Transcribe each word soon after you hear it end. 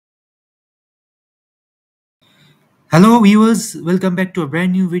Hello viewers, welcome back to a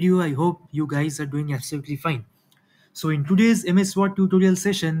brand new video. I hope you guys are doing absolutely fine. So in today's MS Word tutorial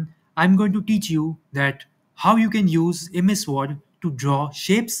session, I'm going to teach you that how you can use MS Word to draw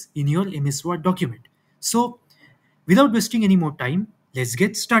shapes in your MS Word document. So without wasting any more time, let's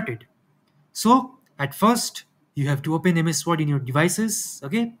get started. So at first, you have to open MS Word in your devices,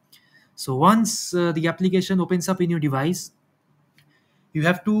 okay? So once the application opens up in your device, you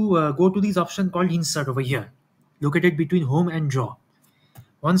have to go to this option called insert over here, located between home and draw.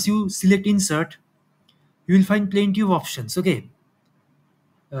 Once you select insert, you will find plenty of options. Okay,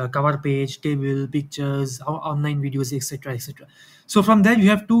 cover page, table, pictures, online videos, etc., etc. So from there, you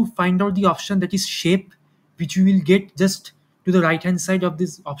have to find out the option that is shape, which you will get just to the right hand side of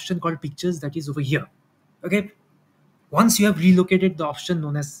this option called pictures, that is over here. Okay, once you have relocated the option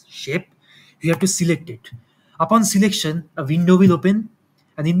known as shape, you have to select it. Upon selection, a window will open,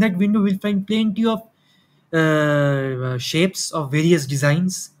 and in that window, we'll find plenty of shapes of various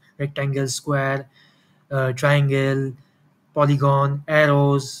designs: rectangle, square, triangle, polygon,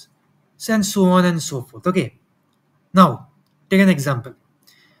 arrows, and so on and so forth. Okay, now take an example.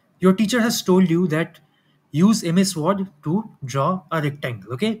 Your teacher has told you that use MS Word to draw a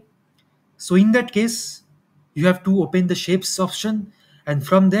rectangle. Okay, so in that case, you have to open the shapes option, and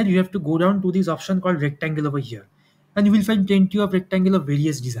from there you have to go down to this option called rectangle over here, and you will find plenty of rectangle of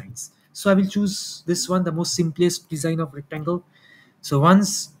various designs. So I will choose this one, the most simplest design of rectangle. So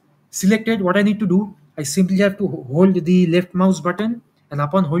once selected, what I need to do, I simply have to hold the left mouse button, and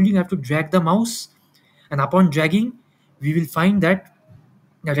upon holding, I have to drag the mouse, and upon dragging, we will find that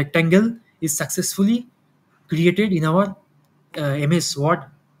the rectangle is successfully created in our MS Word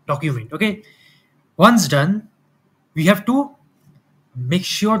document. Okay, once done, we have to make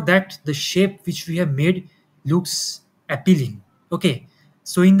sure that the shape which we have made looks appealing. Okay,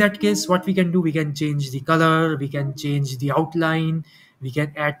 so in that case, what we can do, we can change the color, we can change the outline, we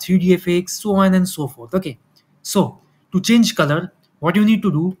can add 3D effects, so on and so forth. Okay, so to change color, what you need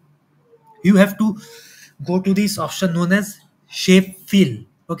to do, you have to go to this option known as shape fill.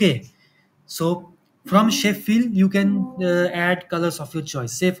 Okay, so from shape fill, you can add colors of your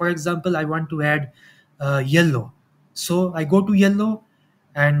choice. Say for example, I want to add yellow, so I go to yellow,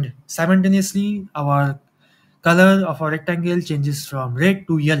 and simultaneously our color of our rectangle changes from red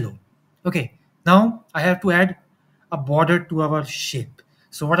to yellow. Okay, now I have to add a border to our shape.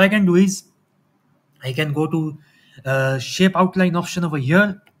 So what I can do is, I can go to shape outline option over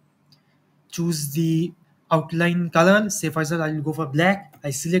here, choose the outline color. Say for example, I'll go for black. I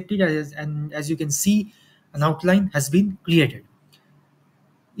select it, and as you can see, an outline has been created.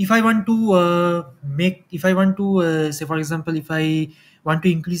 If I want to if I want to say for example, if I want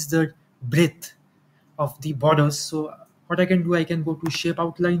to increase the breadth of the borders, so what I can do, I can go to shape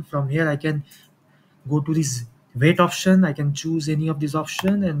outline. From here, I can go to this weight option. I can choose any of this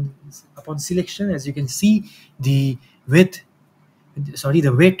option, and upon selection, as you can see, the width, sorry,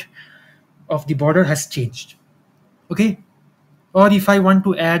 the weight of the border has changed. Okay, or if I want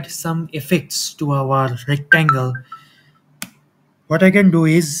to add some effects to our rectangle, what I can do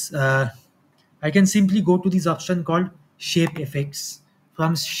is, I can simply go to this option called shape effects.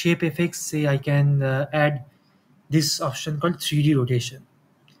 From shape effects, say I can add this option called 3D rotation.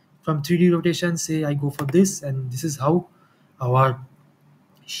 From 3D rotation, say I go for this, and this is how our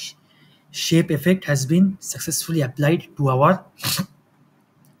sh- shape effect has been successfully applied to our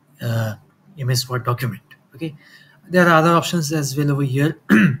uh, MS Word document. Okay, there are other options as well over here.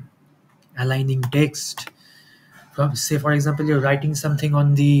 Aligning text. From, say for example, you're writing something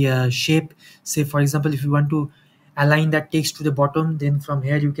on the shape. Say for example, if you want to align that text to the bottom, then from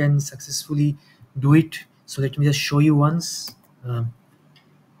here you can successfully do it. So let me just show you once. Um,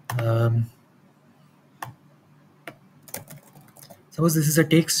 Suppose this is a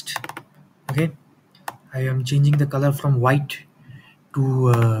text. Okay, I am changing the color from white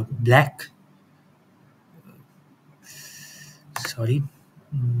to black. Sorry.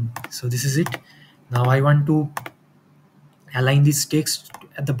 So this is it. Now I want to align this text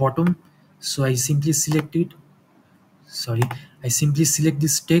at the bottom, so I simply select it. Sorry, I simply select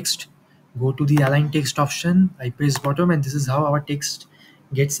this text, go to the align text option, I press bottom, and this is how our text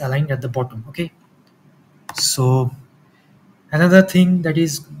gets aligned at the bottom. Okay, so another thing, that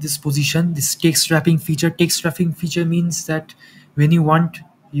is this position, this text wrapping feature means that when you want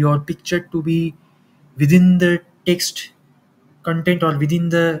your picture to be within the text content or within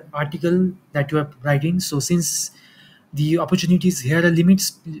the article that you are writing, so the opportunities here are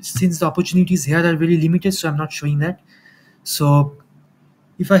limits since the opportunities here are very limited, so I'm not showing that. So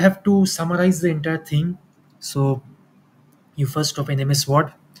if I have to summarize the entire thing, so you first open MS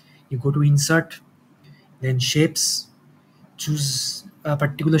Word, you go to insert, Then shapes, choose a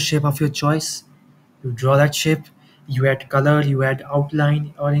particular shape of your choice. You draw that shape, you add color, you add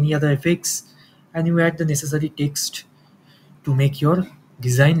outline or any other effects, and you add the necessary text to make your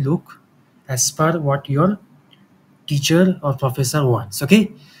design look as per what your teacher or professor wants.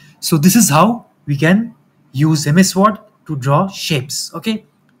 Okay, so this is how we can use MS Word to draw shapes. Okay,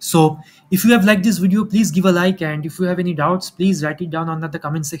 so if you have liked this video, please give a like, and if you have any doubts, please write it down under the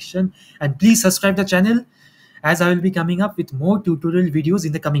comment section, and please subscribe the channel, as I will be coming up with more tutorial videos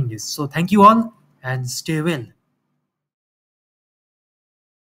in the coming days. So thank you all and stay well.